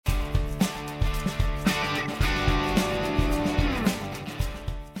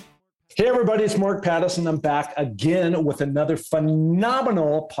Hey, everybody, it's Mark Patterson. I'm back again with another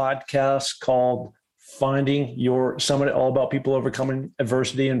phenomenal podcast called Finding Your Summit, all about people overcoming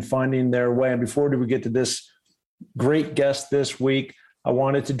adversity and finding their way. And before we get to this great guest this week, I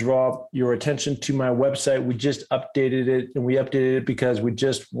wanted to draw your attention to my website. We just updated it, and we updated it because we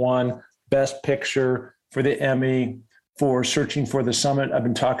just won Best Picture for the Emmy for Searching for the Summit. I've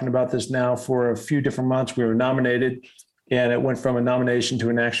been talking about this now for a few different months. We were nominated, and it went from a nomination to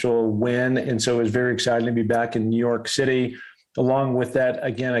an actual win. And so it was very exciting to be back in New York City. Along with that,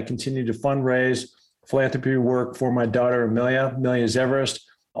 again, I continue to fundraise philanthropy work for my daughter, Amelia Everest.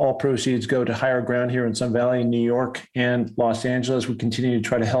 All proceeds go to Higher Ground here in Sun Valley, New York and Los Angeles. We continue to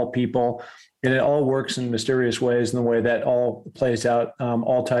try to help people. And it all works in mysterious ways in the way that all plays out,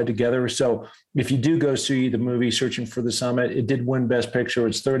 all tied together. So if you do go see the movie Searching for the Summit, it did win Best Picture.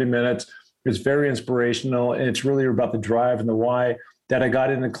 It's 30 minutes. It's very inspirational, and it's really about the drive and the why that I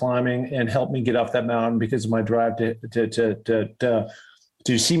got into climbing and helped me get off that mountain because of my drive to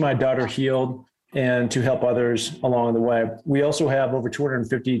see my daughter healed and to help others along the way. We also have over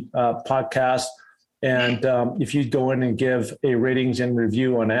 250 podcasts, and if you go in and give a ratings and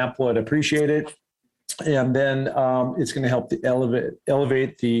review on Apple, I'd appreciate it. And then it's going to help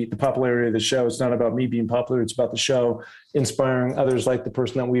elevate the popularity of the show. It's not about me being popular. It's about the show inspiring others like the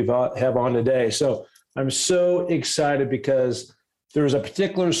person that we have on today. So I'm so excited because there was a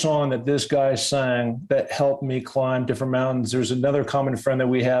particular song that this guy sang that helped me climb different mountains. There's another common friend that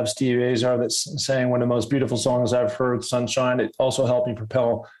we have, Steve Azar, that sang one of the most beautiful songs I've heard, Sunshine. It also helped me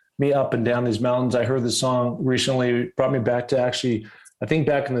propel me up and down these mountains. I heard the song recently, brought me back to actually, I think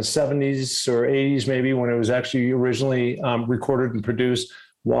back in the 70s or 80s, maybe, when it was actually originally recorded and produced,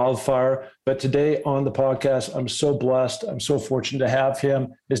 Wildfire. But today on the podcast, I'm so blessed. I'm so fortunate to have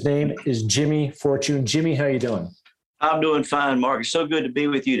him. His name is Jimmy Fortune. Jimmy, how you doing? I'm doing fine, Mark. It's so good to be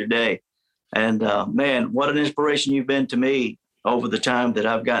with you today. And man, what an inspiration you've been to me over the time that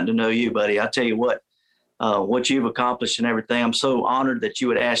I've gotten to know you, buddy. I tell you what you've accomplished and everything. I'm so honored that you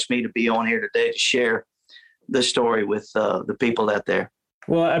would ask me to be on here today to share this story with the people out there.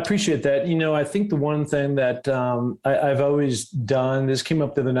 Well, I appreciate that. You know, I think the one thing that I've always done, this came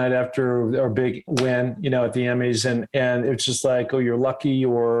up the other night after our big win, you know, at the Emmys, and it's just like, oh, you're lucky,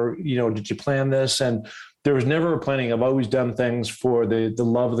 or, you know, did you plan this? And there was never a planning. I've always done things for the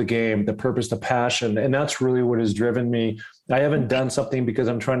love of the game, the purpose, the passion. And that's really what has driven me. I haven't done something because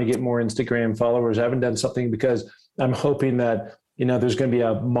I'm trying to get more Instagram followers. I haven't done something because I'm hoping that, you know, there's going to be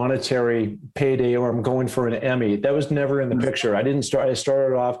a monetary payday or I'm going for an Emmy. That was never in the picture. I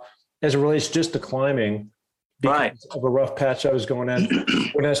started off as it relates just to climbing because of a rough patch I was going in.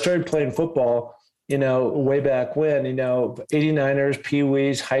 When I started playing football, you know, way back when, you know, 89ers,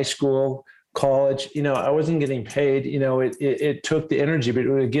 Pee-wees, high school, college, you know, I wasn't getting paid. You know, it took the energy, but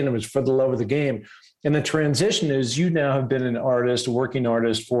again, it was for the love of the game. And the transition is you now have been an artist, a working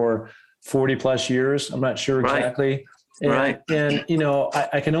artist for 40 plus years. I'm not sure exactly. And you know,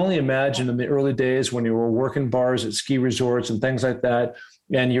 I can only imagine in the early days when you were working bars at ski resorts and things like that,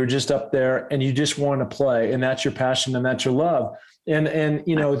 and you're just up there and you just want to play, and that's your passion and that's your love. And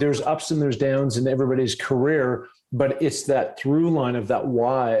you know, there's ups and there's downs in everybody's career, but it's that through line of that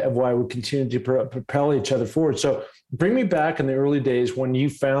why we continue to propel each other forward. So bring me back in the early days when you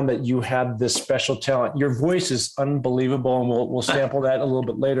found that you had this special talent. Your voice is unbelievable, and we'll sample that a little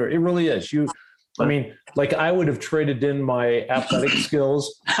bit later. It really is. I mean, like I would have traded in my athletic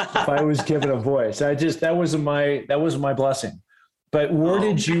skills if I was given a voice. That was my blessing. But where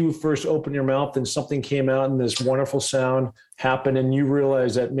did you first open your mouth and something came out and this wonderful sound happened and you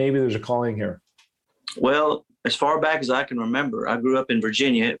realized that maybe there's a calling here? Well, as far back as I can remember, I grew up in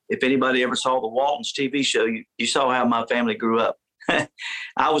Virginia. If anybody ever saw the Waltons TV show, you saw how my family grew up.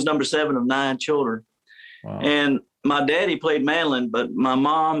 I was number 7 of 9 children. Wow. And my daddy played mandolin, but my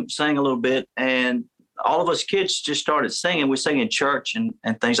mom sang a little bit, and all of us kids just started singing. We sang in church and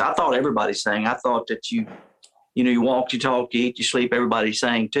things. I thought everybody sang. I thought that you walk, you talk, you eat, you sleep, everybody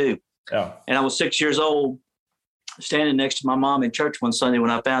sang too. Yeah. And I was 6 years old, standing next to my mom in church one Sunday when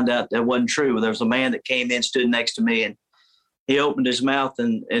I found out that wasn't true. There was a man that came in, stood next to me, and he opened his mouth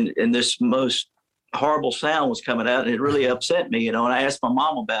and this most horrible sound was coming out, and it really upset me, you know, and I asked my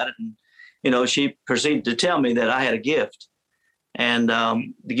mom about it, and you know, she proceeded to tell me that I had a gift, and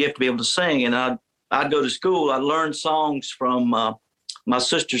the gift to be able to sing. And I'd go to school. I'd learn songs from my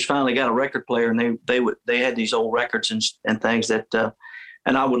sisters. Finally got a record player, and they had these old records and things that,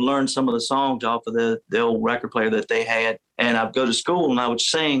 and I would learn some of the songs off of the old record player that they had. And I'd go to school and I would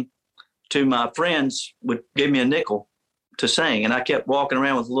sing to my friends. Would give me a nickel to sing, and I kept walking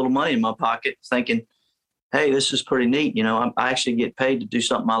around with a little money in my pocket, thinking, hey, this is pretty neat. You know, I actually get paid to do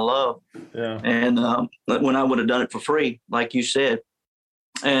something I love. Yeah. And when I would have done it for free, like you said.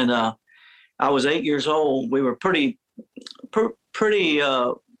 And I was 8 years old. We were pretty poor,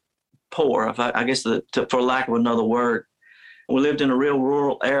 if I guess, for lack of another word. We lived in a real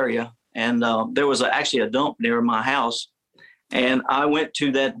rural area, and there was actually a dump near my house. And I went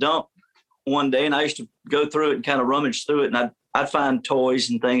to that dump one day, and I used to go through it and kind of rummage through it, and I'd find toys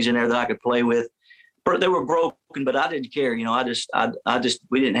and things in there that I could play with. But they were broken, but I didn't care. You know,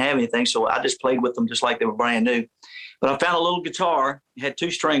 we didn't have anything, so I just played with them just like they were brand new. But I found a little guitar. It had 2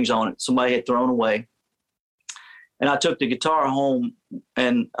 strings on it. Somebody had thrown away. And I took the guitar home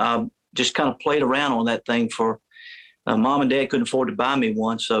and just kind of played around on that thing for Mom and Dad couldn't afford to buy me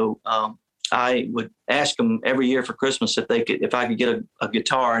one. So I would ask them every year for Christmas if I could get a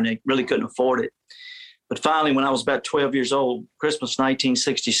guitar, and they really couldn't afford it. But finally, when I was about 12 years old, Christmas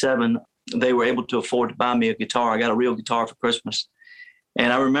 1967, they were able to afford to buy me a guitar. I got a real guitar for Christmas.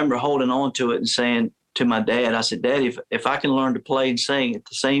 And I remember holding on to it and saying to my dad, I said, Daddy, if I can learn to play and sing at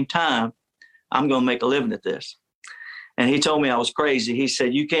the same time, I'm going to make a living at this. And he told me I was crazy. He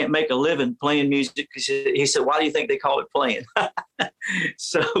said, you can't make a living playing music. He said, why do you think they call it playing?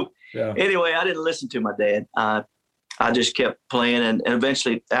 So Anyway, I didn't listen to my dad. I just kept playing. And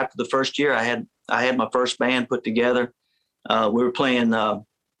eventually, after the first year, I had my first band put together. We were playing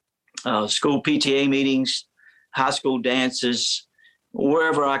school PTA meetings, high school dances,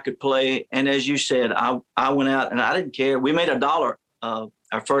 wherever I could play. And as you said, I went out and I didn't care. We made $1.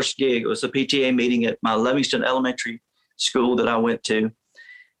 Our first gig, it was a PTA meeting at my Livingston Elementary School that I went to.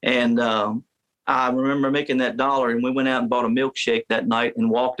 And I remember making that $1, and we went out and bought a milkshake that night and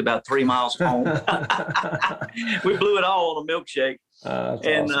walked about 3 miles home. We blew it all on a milkshake.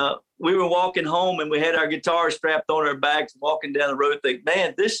 And awesome. We were walking home, and we had our guitar strapped on our backs, walking down the road, thinking,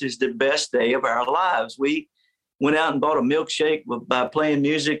 man, this is the best day of our lives. We went out and bought a milkshake by playing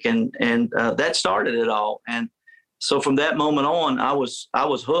music, and that started it all. And so from that moment on, I was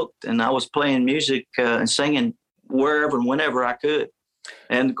hooked, and I was playing music and singing wherever and whenever I could.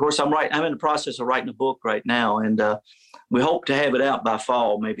 And of course, I'm in the process of writing a book right now, and we hope to have it out by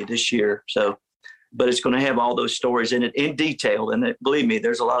fall, maybe this year. So, but it's going to have all those stories in it in detail. And believe me,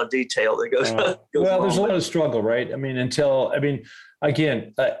 there's a lot of detail that goes. Well, there's a lot of struggle, right? I mean,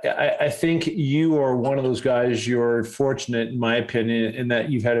 again, I think you are one of those guys. You're fortunate, in my opinion, in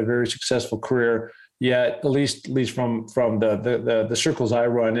that you've had a very successful career. Yet, at least from the circles I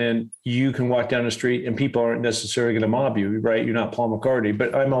run in, you can walk down the street and people aren't necessarily going to mob you, right? You're not Paul McCartney,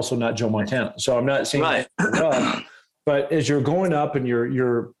 but I'm also not Joe Montana, so I'm not saying right. that. But as you're going up and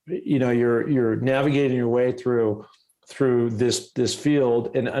you're navigating your way through this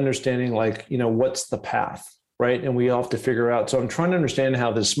field and understanding, like, what's the path, right? And we all have to figure out. So I'm trying to understand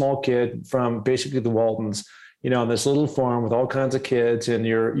how this small kid from basically the Waltons, on this little farm with all kinds of kids, and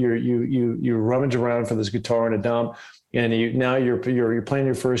you rummage around for this guitar in a dump, and you're playing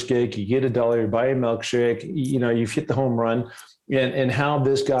your first gig, you get $1, you buy a milkshake, you've hit the home run, and how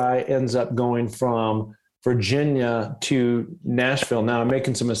this guy ends up going from Virginia to Nashville. Now I'm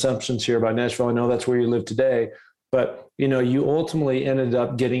making some assumptions here about Nashville. I know that's where you live today, but you ultimately ended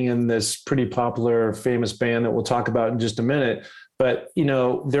up getting in this pretty popular, famous band that we'll talk about in just a minute. But,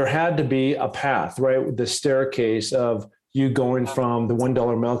 there had to be a path, right? The staircase of you going from the $1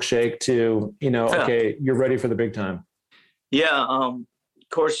 milkshake to, okay, you're ready for the big time. Yeah. Of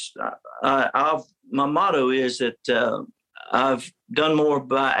course, my motto is that I've done more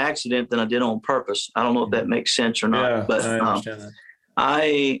by accident than I did on purpose. I don't know if that makes sense or not. Yeah, but I understand that.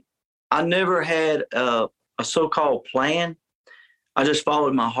 I never had a so-called plan. I just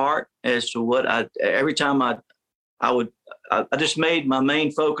followed my heart as to what every time I just made my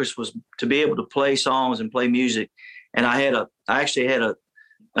main focus was to be able to play songs and play music. And I actually had a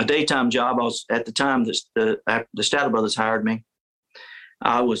daytime job. I was at the time the Statler Brothers hired me.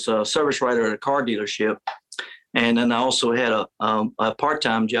 I was a service writer at a car dealership. And then I also had a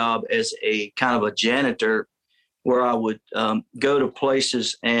part-time job as a kind of a janitor, where I would go to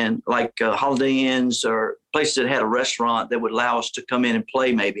places and like Holiday Inns or places that had a restaurant that would allow us to come in and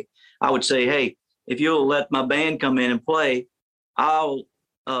play. Maybe I would say, hey, if you'll let my band come in and play, I'll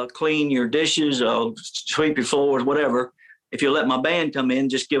clean your dishes, I'll sweep your floors, whatever. If you let my band come in,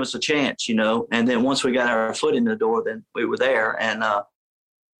 just give us a chance, And then once we got our foot in the door, then we were there. And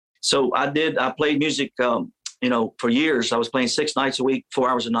so I played music, for years. I was playing 6 nights a week, 4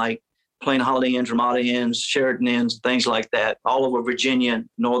 hours a night, playing Holiday Inns, Ramada Inns, Sheraton Inns, things like that, all over Virginia,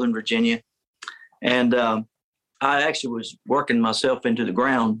 Northern Virginia. And I actually was working myself into the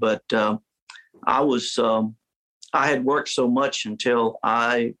ground, but I had worked so much until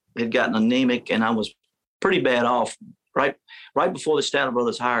I had gotten anemic, and I was pretty bad off right before the Statler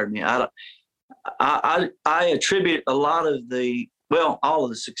Brothers hired me. I attribute a lot of all of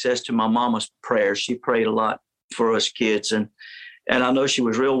the success to my mama's prayers. She prayed a lot for us kids, and I know she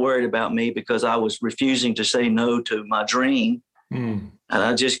was real worried about me because I was refusing to say no to my dream. And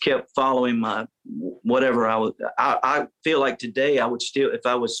I just kept following my whatever I feel like today I would still, if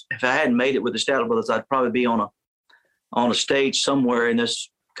I hadn't made it with the Statler Brothers, I'd probably be on a stage somewhere in this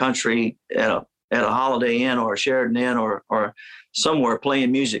country at a Holiday Inn or a Sheraton Inn or somewhere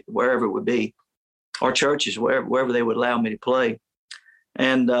playing music, wherever it would be, or churches, wherever they would allow me to play.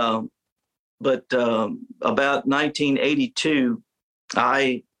 And but about 1982,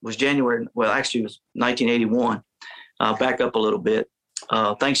 it was 1981. Back up a little bit.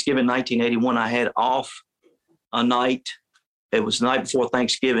 Thanksgiving 1981, I had off a night. It was the night before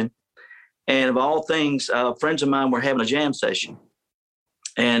Thanksgiving. And of all things, friends of mine were having a jam session.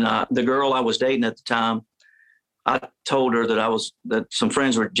 And the girl I was dating at the time, I told her that some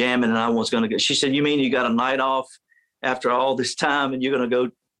friends were jamming and I was going to go. She said, "You mean you got a night off after all this time and you're going to go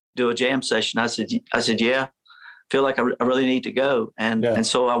do a jam session?" I said, "Yeah, feel like I really need to go." And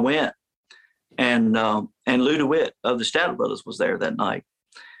so I went. And Lou DeWitt of the Statler Brothers was there that night.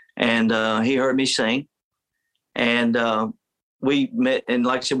 And he heard me sing. And we met, and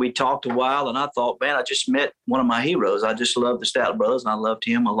like I said, we talked a while, and I thought, man, I just met one of my heroes. I just loved the Statler Brothers, and I loved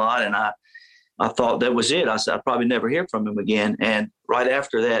him a lot. And I thought that was it. I said, I'd probably never hear from him again. And right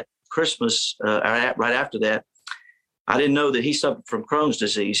after that Christmas, right after that, I didn't know that he suffered from Crohn's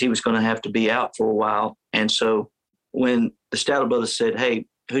disease. He was going to have to be out for a while. And so when the Statler Brothers said, "Hey,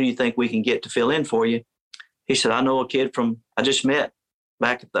 who do you think we can get to fill in for you?" He said, "I know a kid I just met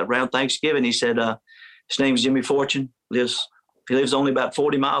back around Thanksgiving." He said, his name's Jimmy Fortune. He lives only about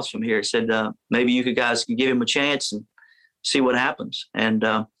 40 miles from here. He said, maybe you guys can give him a chance and see what happens. And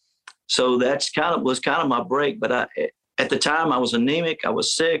so that's was kind of my break. But at the time I was anemic. I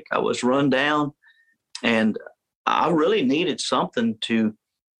was sick. I was run down. And I really needed something to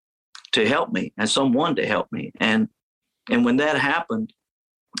help me and someone to help me. And when that happened,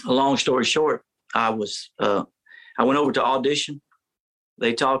 a long story short, I went over to audition.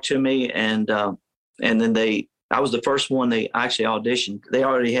 They talked to me, and then I was the first one they actually auditioned. They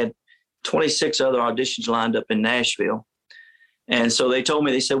already had 26 other auditions lined up in Nashville, and so they told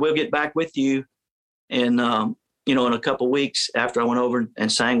me, they said, "We'll get back with you in a couple of weeks." After I went over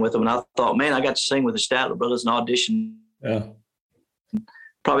and sang with them, and I thought, man, I got to sing with the Statler Brothers and audition. Yeah,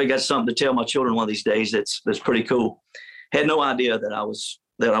 probably got something to tell my children one of these days. That's pretty cool. Had no idea that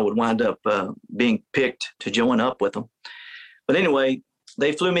I would wind up being picked to join up with them. But anyway,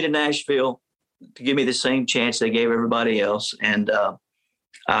 they flew me to Nashville to give me the same chance they gave everybody else. And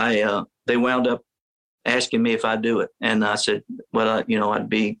they wound up asking me if I'd do it. And I said, well, I'd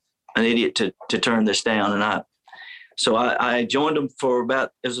be an idiot to turn this down. And so I joined them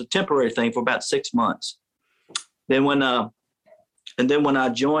it was a temporary thing for about 6 months. Then when I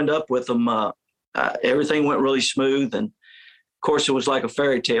joined up with them, everything went really smooth. And of course, it was like a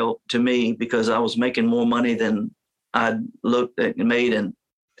fairy tale to me because I was making more money than I'd looked at and made. And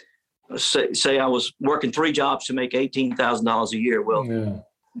say I was working 3 jobs to make $18,000 a year. Well,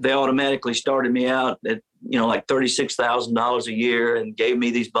 They automatically started me out at, like $36,000 a year and gave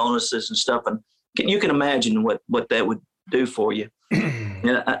me these bonuses and stuff. And you can imagine what that would do for you.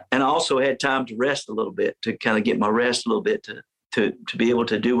 And I also had time to rest a little bit, to kind of get my rest a little bit to be able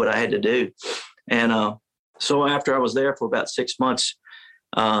to do what I had to do. And so after I was there for about 6 months,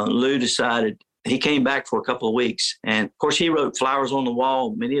 Lou decided, he came back for a couple of weeks. And of course, he wrote Flowers on the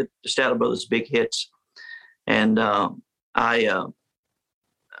Wall, many of the Statler Brothers' big hits. And I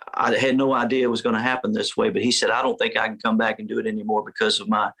had no idea it was going to happen this way, but he said, I don't think I can come back and do it anymore because of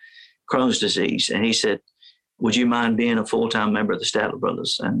my Crohn's disease. And he said, would you mind being a full-time member of the Statler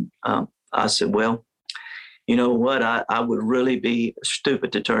Brothers? And I said, well, you know what? I would really be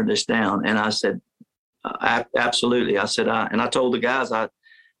stupid to turn this down. And I said, absolutely. I said, and I told the guys, I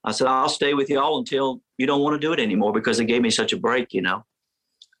said, I'll stay with you all until you don't want to do it anymore, because it gave me such a break,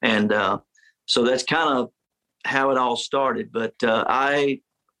 And so that's kind of how it all started. But I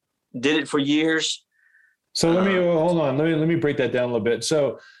did it for years. So hold on. Let me break that down a little bit.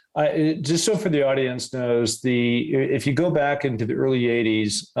 So just so for the audience knows, if you go back into the early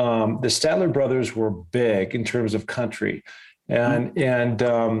 80s, the Statler Brothers were big in terms of country. And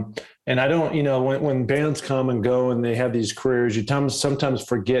I don't, when bands come and go and they have these careers, you sometimes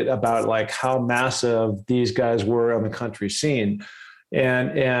forget about like how massive these guys were on the country scene.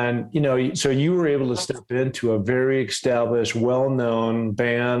 And so you were able to step into a very established, well-known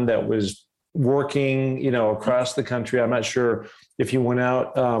band that was working, across the country. I'm not sure if you went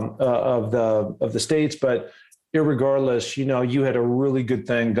out of the States, but irregardless, you had a really good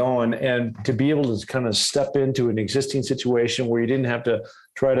thing going, and to be able to kind of step into an existing situation where you didn't have to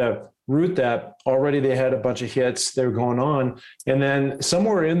try to root that. Already they had a bunch of hits, they're going on. And then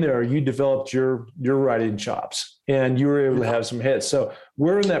somewhere in there, you developed your writing chops and you were able to have some hits. So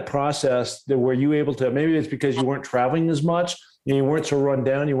we're in that process that were you able to, maybe it's because you weren't traveling as much, you weren't so run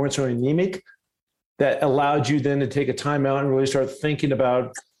down, you weren't so anemic, that allowed you then to take a time out and really start thinking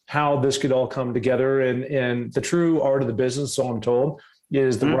about how this could all come together. And the true art of the business, so I'm told,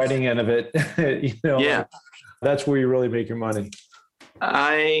 is the writing end of it. Yeah. That's where you really make your money.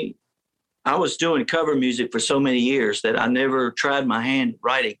 I was doing cover music for so many years that I never tried my hand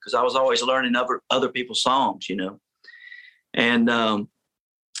writing because I was always learning other people's songs, and I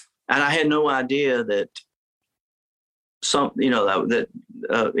had no idea that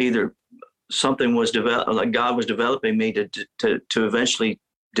either something was like God was developing me to eventually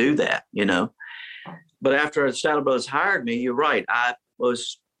do that, But after the Statler Brothers hired me, you're right. I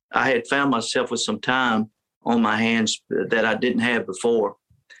had found myself with some time on my hands that I didn't have before.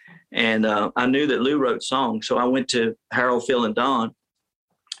 And I knew that Lou wrote songs. So I went to Harold, Phil, and Don.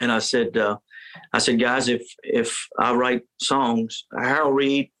 And I said, guys, if I write songs, Harold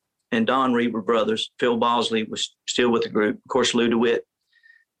Reed and Don Reed were brothers. Phil Bosley was still with the group. Of course, Lou DeWitt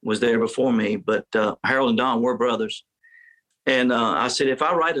was there before me, but Harold and Don were brothers. And I said, if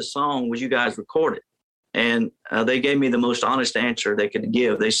I write a song, would you guys record it? And they gave me the most honest answer they could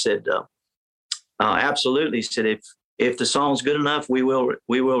give. They said, absolutely. He said, if the song's good enough, we will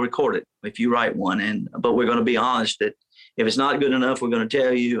record it if you write one. But we're going to be honest that if it's not good enough, we're going to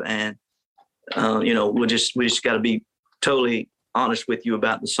tell you. And, we just got to be totally honest with you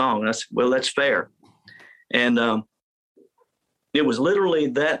about the song. And that's fair. And it was literally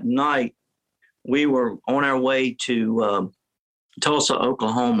that night we were on our way to Tulsa,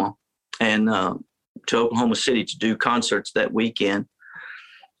 Oklahoma, and to Oklahoma City to do concerts that weekend.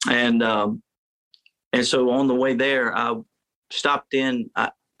 And so on the way there, I stopped in.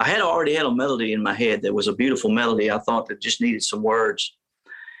 I had already had a melody in my head that was a beautiful melody. I thought that just needed some words.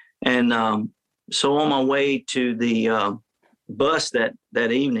 And so on my way to the bus that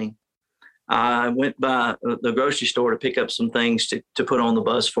evening, I went by the grocery store to pick up some things to put on the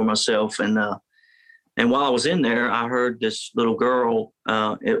bus for myself. And while I was in there, I heard this little girl.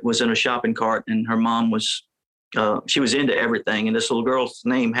 It was in a shopping cart, and her mom she was into everything. And this little girl's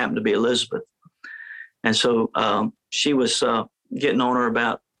name happened to be Elizabeth. And so she was getting on her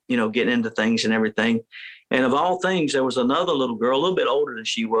about, getting into things and everything. And of all things, there was another little girl, a little bit older than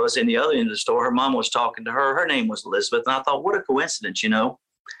she was, in the other end of the store. Her mom was talking to her. Her name was Elizabeth. And I thought, what a coincidence,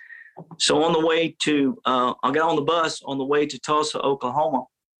 So on the way to, I got on the bus on the way to Tulsa, Oklahoma.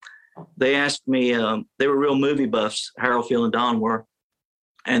 They asked me, they were real movie buffs, Harold, Phil, and Don were.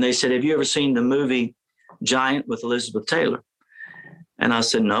 And they said, have you ever seen the movie Giant with Elizabeth Taylor? And I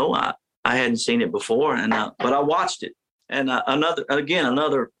said, no, I hadn't seen it before, but I watched it. And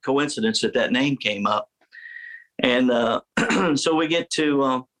another coincidence that name came up. And so we get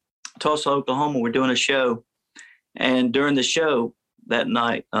to Tulsa, Oklahoma. We're doing a show. And during the show that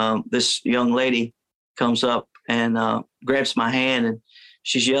night, this young lady comes up and grabs my hand, and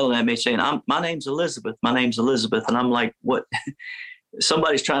she's yelling at me saying, my name's Elizabeth. My name's Elizabeth. And I'm like, what?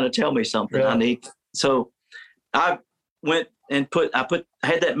 Somebody's trying to tell me something. Yeah. So I went and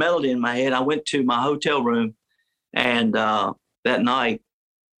had that melody in my head. I went to my hotel room and that night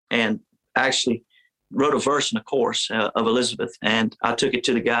and actually wrote a verse and a chorus of Elizabeth. And I took it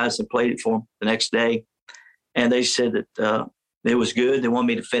to the guys and played it for them the next day. And they said that it was good. They wanted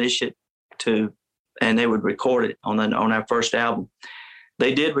me to finish it and they would record it on our first album.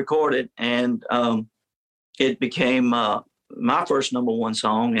 They did record it, and it became my first number one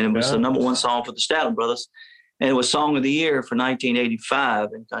song, and it was the number one song for the Statler Brothers. And it was Song of the Year for 1985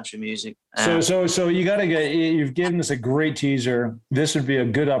 in country music. So you've given us a great teaser. This would be a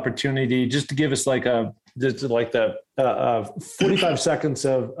good opportunity just to give us like the 45 seconds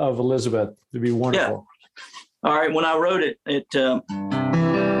of Elizabeth. It'd be wonderful. Yeah. All right. When I wrote it, it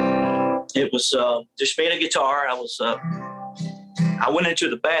was just me and a guitar. I went into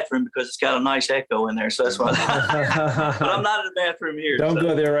the bathroom because it's got a nice echo in there. So that's why. But I'm not in the bathroom here. Don't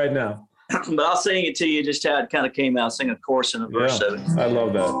go there right now. But I'll sing it to you just how it kind of came out. Sing a chorus and a verse of it. I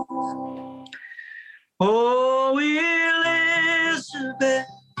love that. Oh, Elizabeth,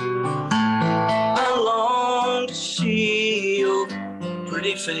 I long to see your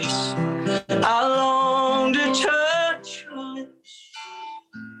pretty face. I long to touch your lips.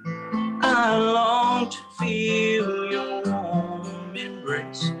 I long to feel your warm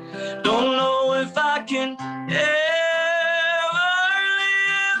embrace. Don't know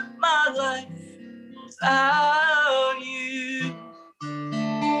without you.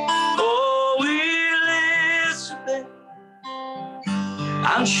 Oh, Elizabeth,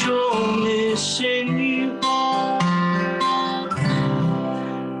 I'm sure missing you.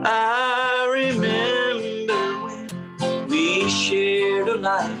 I remember when we shared a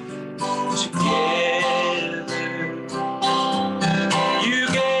life together. You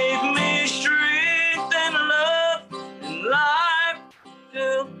gave me strength and love, and life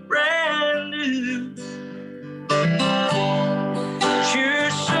felt brand new. You're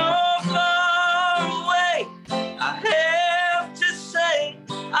so far away, I have to say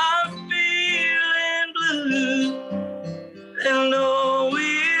I'm feeling blue. And oh,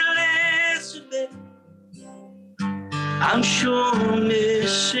 Elizabeth, I'm sure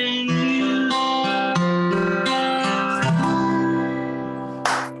missing you.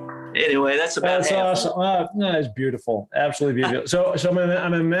 Anyway, that's about that's awesome. No, it's beautiful, absolutely beautiful. So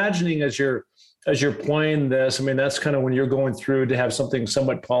I'm imagining as you're playing this, I mean, that's kind of when you're going through to have something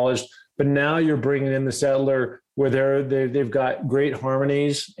somewhat polished, but now you're bringing in the settler where they've got great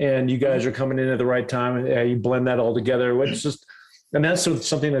harmonies, and you guys are coming in at the right time, and you blend that all together. It's just, and that's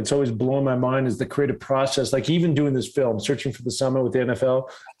something that's always blown my mind is the creative process. Like even doing this film, Searching for the Summit with the NFL,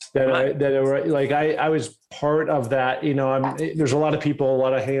 I was part of that. You know, there's a lot of people, a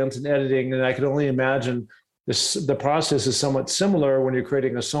lot of hands in editing, and I could only imagine the process is somewhat similar when you're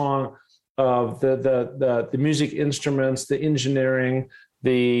creating a song of the music instruments, the engineering,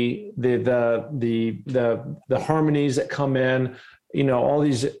 the harmonies that come in, you know, all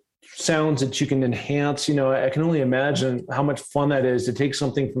these sounds that you can enhance. You know, I can only imagine how much fun that is to take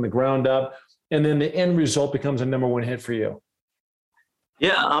something from the ground up, and then the end result becomes a number one hit for you.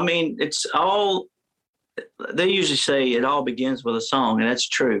 Yeah, I mean, it's all, they usually say it all begins with a song, and that's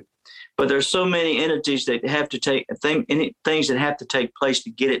true. But there's so many entities that have to things that have to take place to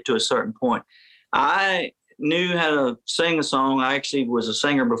get it to a certain point. I knew how to sing a song. I actually was a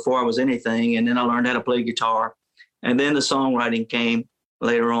singer before I was anything, and then I learned how to play guitar, and then the songwriting came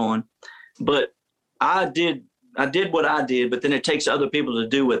later on. But I did what I did, but then it takes other people to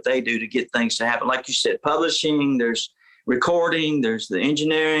do what they do to get things to happen. Like you said, publishing, there's recording, there's the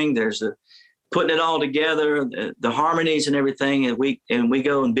engineering, there's the putting it all together, the harmonies and everything, and we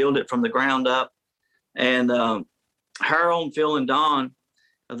go and build it from the ground up. And Harold, Phil, and Don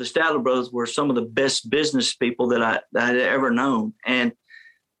of the Statler Brothers were some of the best business people that I had ever known. And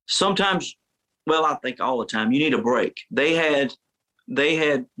sometimes, well, I think all the time, you need a break. They had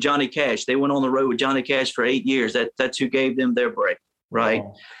Johnny Cash. They went on the road with Johnny Cash for 8 years. That's who gave them their break, right?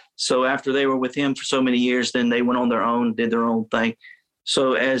 Wow. So after they were with him for so many years, then they went on their own, did their own thing.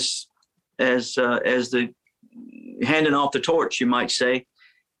 So as the handing off the torch, you might say,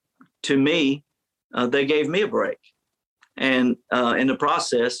 to me, they gave me a break. And in the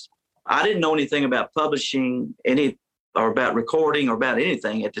process, I didn't know anything about publishing or about recording or about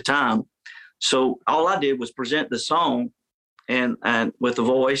anything at the time. So all I did was present the song and with the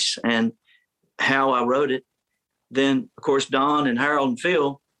voice and how I wrote it. Then, of course, Don and Harold and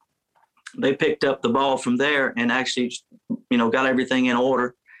Phil, they picked up the ball from there and actually, you know, got everything in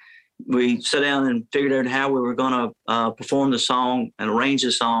order. We sat down and figured out how we were going to perform the song and arrange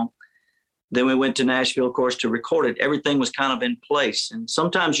the song. Then we went to Nashville, of course, to record it. Everything was kind of in place. And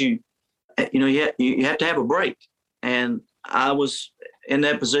sometimes you have to have a break. And I was in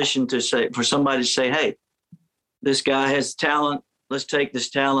that position for somebody to say, hey, this guy has talent. Let's take this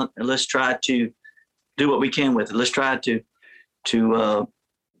talent and let's try to do what we can with it. Let's try to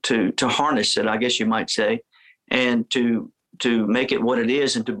harness it, I guess you might say, and to make it what it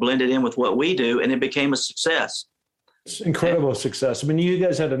is and to blend it in with what we do. And it became a success. It's incredible success. I mean, you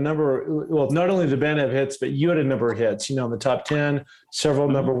guys had not only did the band have hits, but you had a number of hits, you know, in the top 10, several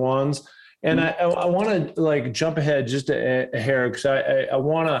number ones. And I want to jump ahead just a hair because I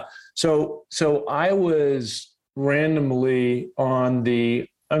want to. So I was randomly I'm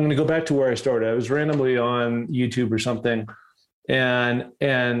going to go back to where I started. I was randomly on YouTube or something. And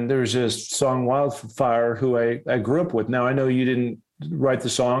there's this song Wildfire who I grew up with. Now I know you didn't write the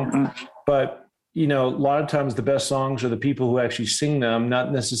song, but you know, a lot of times the best songs are the people who actually sing them,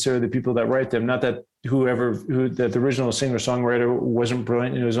 not necessarily the people that write them. Not that that the original singer-songwriter wasn't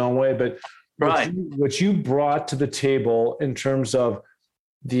brilliant in his own way, but right. What you brought to the table in terms of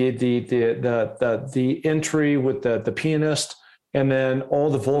the entry with the pianist, and then all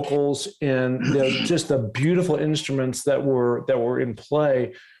the vocals and just the beautiful instruments that were in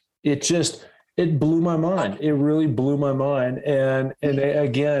play, it blew my mind. It really blew my mind. And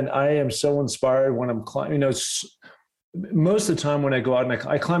again, I am so inspired when I'm climbing. You know, most of the time when I go out and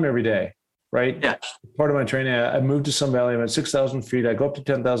I climb every day, right? Yeah. Part of my training, I moved to Sun Valley. I'm at 6,000 feet. I go up to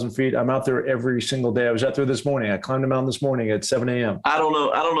 10,000 feet. I'm out there every single day. I was out there this morning. I climbed a mountain this morning at 7 a.m. I don't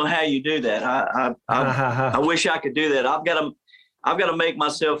know how you do that. I wish I could do that. I've got to make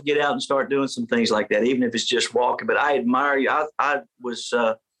myself get out and start doing some things like that, even if it's just walking. But I admire you. I was,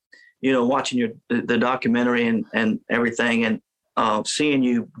 watching the documentary and everything, and seeing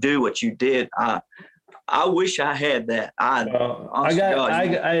you do what you did. I wish I had that.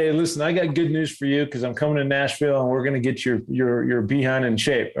 Listen, I got good news for you, because I'm coming to Nashville and we're going to get your behind in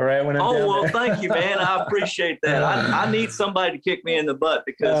shape. All right. Thank you, man. I appreciate that. I need somebody to kick me in the butt,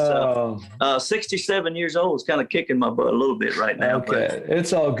 because 67 years old is kind of kicking my butt a little bit right now. Okay.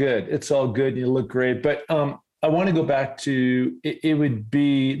 It's all good. It's all good. You look great. But I want to go back to, it would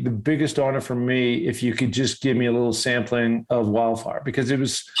be the biggest honor for me if you could just give me a little sampling of Wildfire, because it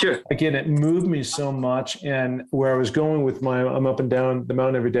was, sure. Again, it moved me so much. And where I was going with I'm up and down the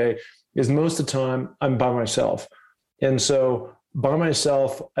mountain every day, is most of the time I'm by myself. And so by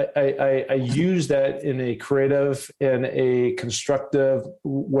myself, I use that in a creative and a constructive,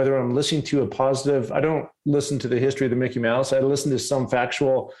 whether I'm listening to a positive, I don't listen to the history of the Mickey Mouse. I listen to some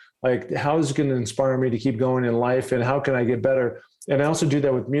factual, like, how is it going to inspire me to keep going in life, and how can I get better? And I also do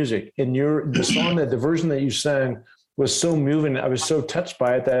that with music. And the version that you sang was so moving. I was so touched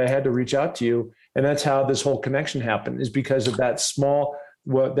by it that I had to reach out to you. And that's how this whole connection happened, is because of that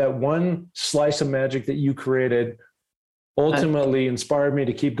that one slice of magic that you created ultimately inspired me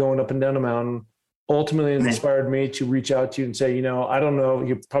to keep going up and down a mountain, ultimately inspired me to reach out to you and say, I don't know,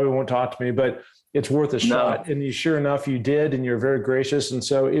 you probably won't talk to me, but it's worth a shot. And you, sure enough, you did, and you're very gracious. And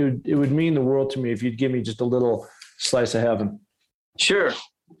so it would mean the world to me if you'd give me just a little slice of heaven. Sure.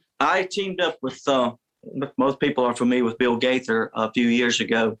 I teamed up with, most people are familiar with Bill Gaither a few years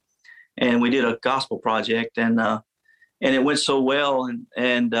ago, and we did a gospel project, and it went so well,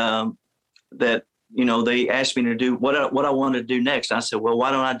 and that, they asked me to do what I wanted to do next. I said, well,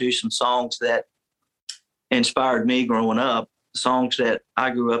 why don't I do some songs that inspired me growing up, songs that I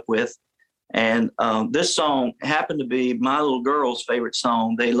grew up with. And this song happened to be my little girl's favorite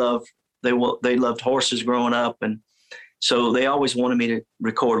song. They loved horses growing up, and so they always wanted me to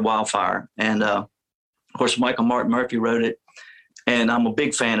record Wildfire. And of course, Michael Martin Murphey wrote it, and I'm a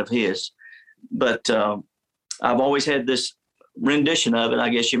big fan of his. But I've always had this rendition of it, I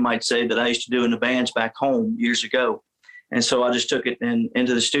guess you might say, that I used to do in the bands back home years ago. And so I just took it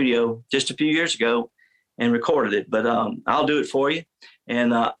into the studio just a few years ago and recorded it. But I'll do it for you.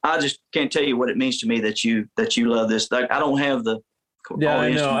 And I just can't tell you what it means to me that you love this. Like, I don't have the I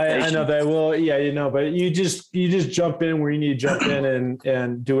know that. Well, yeah, but you just jump in where you need to jump in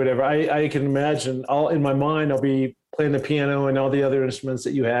and do whatever. I can imagine. In my mind, I'll be playing the piano and all the other instruments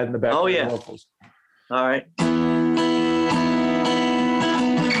that you had in the background. Oh yeah. Vocals. All right.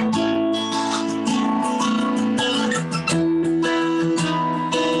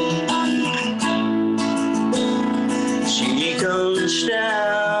 She comes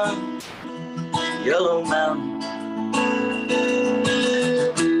down Yellow Mountain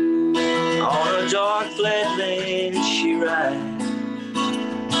on a dark flat lane. She rides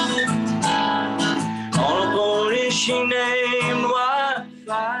on a pony she named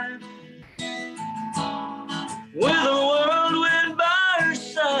Wildfire, with a whirlwind by her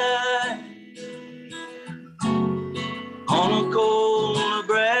side, on a cold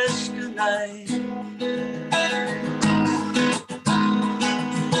Nebraska night.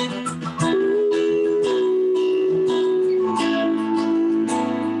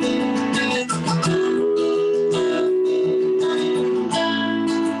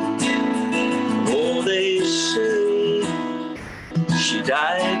 Oh, they say she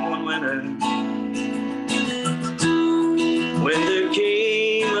died one winter when there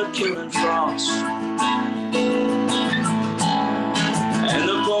came a killing frost, and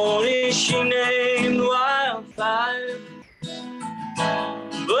the pony she named Wildfire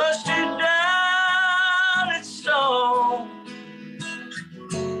busted down its stall,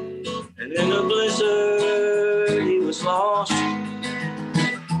 and in a blizzard he was lost.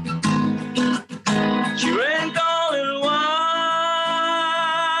 She ran calling Wildfire.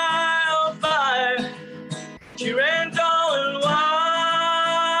 She ran calling Wildfire.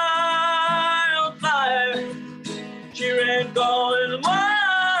 She ran calling Wildfire.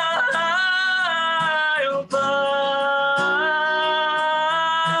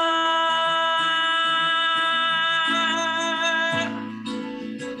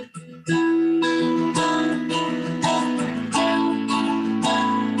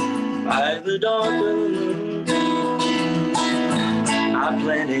 By the dark of the moon, I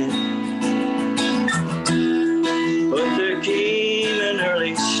planted, but there came an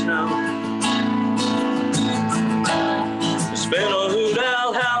early snow,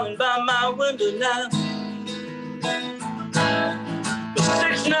 smiling by my window now.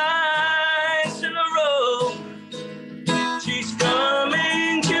 6 nights in a row, she's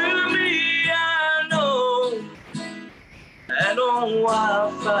coming to me, I know. And on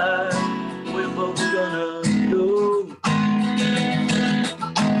wildfire, we're both gonna go.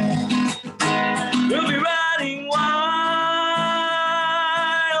 We'll be riding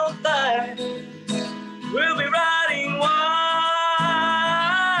wildfire. We'll be riding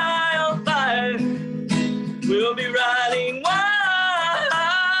wildfire. We'll be riding wildfire.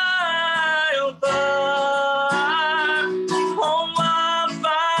 On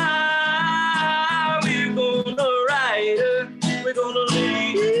wildfire, we're gonna ride her. We're gonna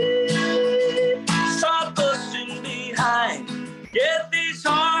leave, stop busting behind. Get these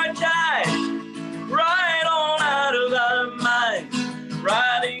hard times right on out of our minds.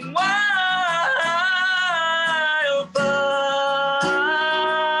 Riding wildfire.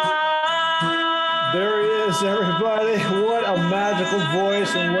 There he is, everybody. What a magical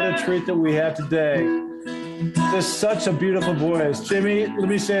voice and what a treat that we have today. This is such a beautiful voice. Jimmy, let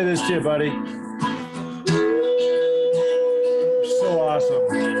me say this to you, buddy. So awesome.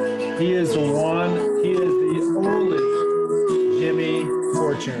 He is the one, he is the only Jimmy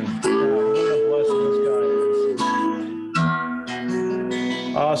Fortune. God, what a blessing this guy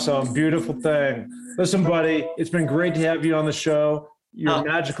is. Awesome, beautiful thing. Listen, buddy, it's been great to have you on the show. You're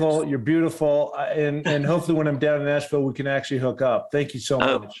magical, you're beautiful, and hopefully when I'm down in Nashville, we can actually hook up. Thank you so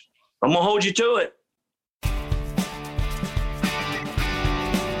much. I'm gonna hold you to it.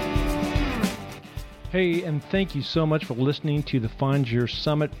 Hey, and thank you so much for listening to the Find Your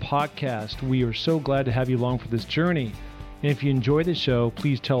Summit podcast. We are so glad to have you along for this journey. And if you enjoy the show,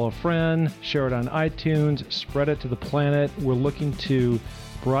 please tell a friend, share it on iTunes, spread it to the planet. We're looking to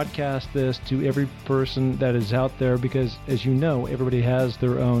broadcast this to every person that is out there because, as you know, everybody has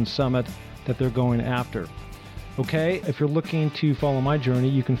their own summit that they're going after. Okay, if you're looking to follow my journey,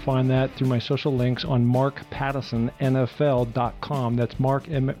 you can find that through my social links on markpattisonnfl.com. That's Mark,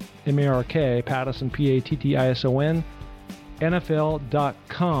 M-A-R-K, Pattison, P-A-T-T-I-S-O-N,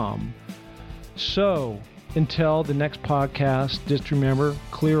 NFL.com. So, until the next podcast, just remember,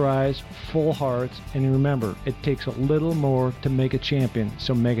 clear eyes, full hearts, and remember, it takes a little more to make a champion,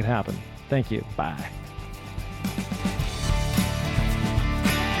 so make it happen. Thank you. Bye.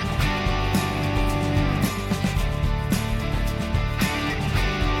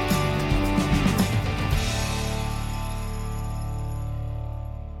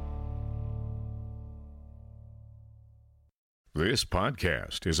 This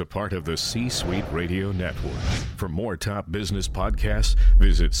podcast is a part of the C-Suite Radio Network. For more top business podcasts,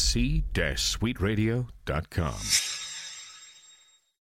 visit c-suiteradio.com.